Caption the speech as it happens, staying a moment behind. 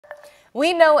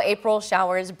We know April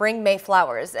showers bring May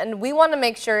flowers, and we want to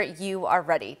make sure you are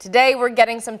ready. Today, we're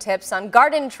getting some tips on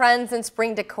garden trends and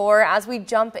spring decor as we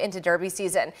jump into Derby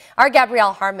season. Our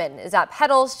Gabrielle Harmon is at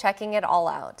Petals checking it all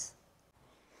out.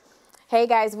 Hey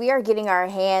guys, we are getting our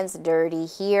hands dirty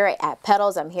here at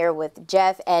Petals. I'm here with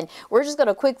Jeff, and we're just going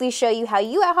to quickly show you how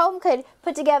you at home could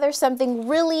put together something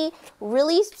really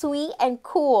sweet and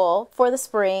cool for the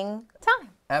spring time.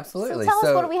 Absolutely. So tell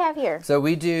us, what do we have here? So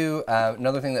we do,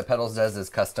 another thing that Petals does is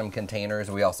custom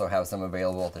containers. We also have some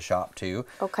available at the shop too.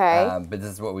 Okay. But this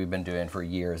is what we've been doing for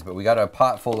years. But we got a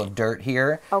pot full of dirt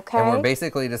here. Okay. And we're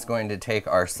basically just going to take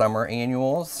our summer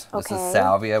annuals. Okay. This is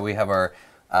salvia. We have our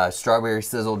strawberry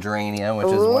sizzle geranium, which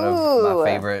is one of my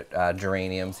favorite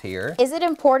geraniums here. Is it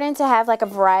important to have like a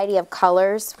variety of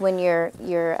colors when you're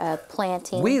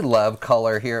planting? We love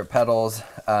color here at Petals,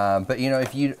 but you know,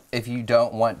 if you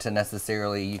don't want to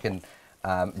necessarily, you can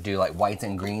do like whites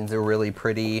and greens are really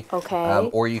pretty. Okay.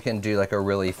 Or you can do like a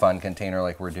really fun container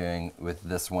like we're doing with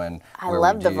this one. I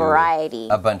love the variety.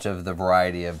 A bunch of the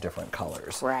variety of different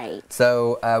colors. Right.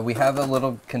 So we have a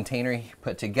little container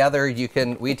put together.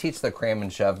 We teach the cram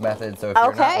and shove method. So if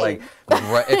you're not like,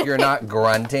 if you're not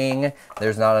grunting,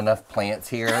 there's not enough plants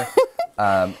here.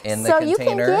 In the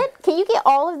container. So can you get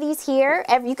all of these here?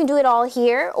 You can do it all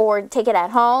here or take it at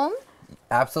home?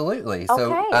 Absolutely.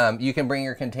 Okay. So you can bring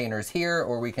your containers here,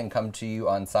 or we can come to you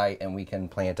on site and we can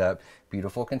plant up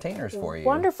beautiful containers for you.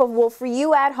 Wonderful. Well, for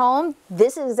you at home,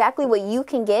 this is exactly what you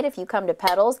can get if you come to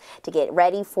Petals to get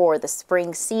ready for the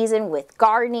spring season with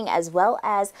gardening as well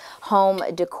as home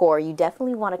decor. You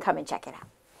definitely want to come and check it out.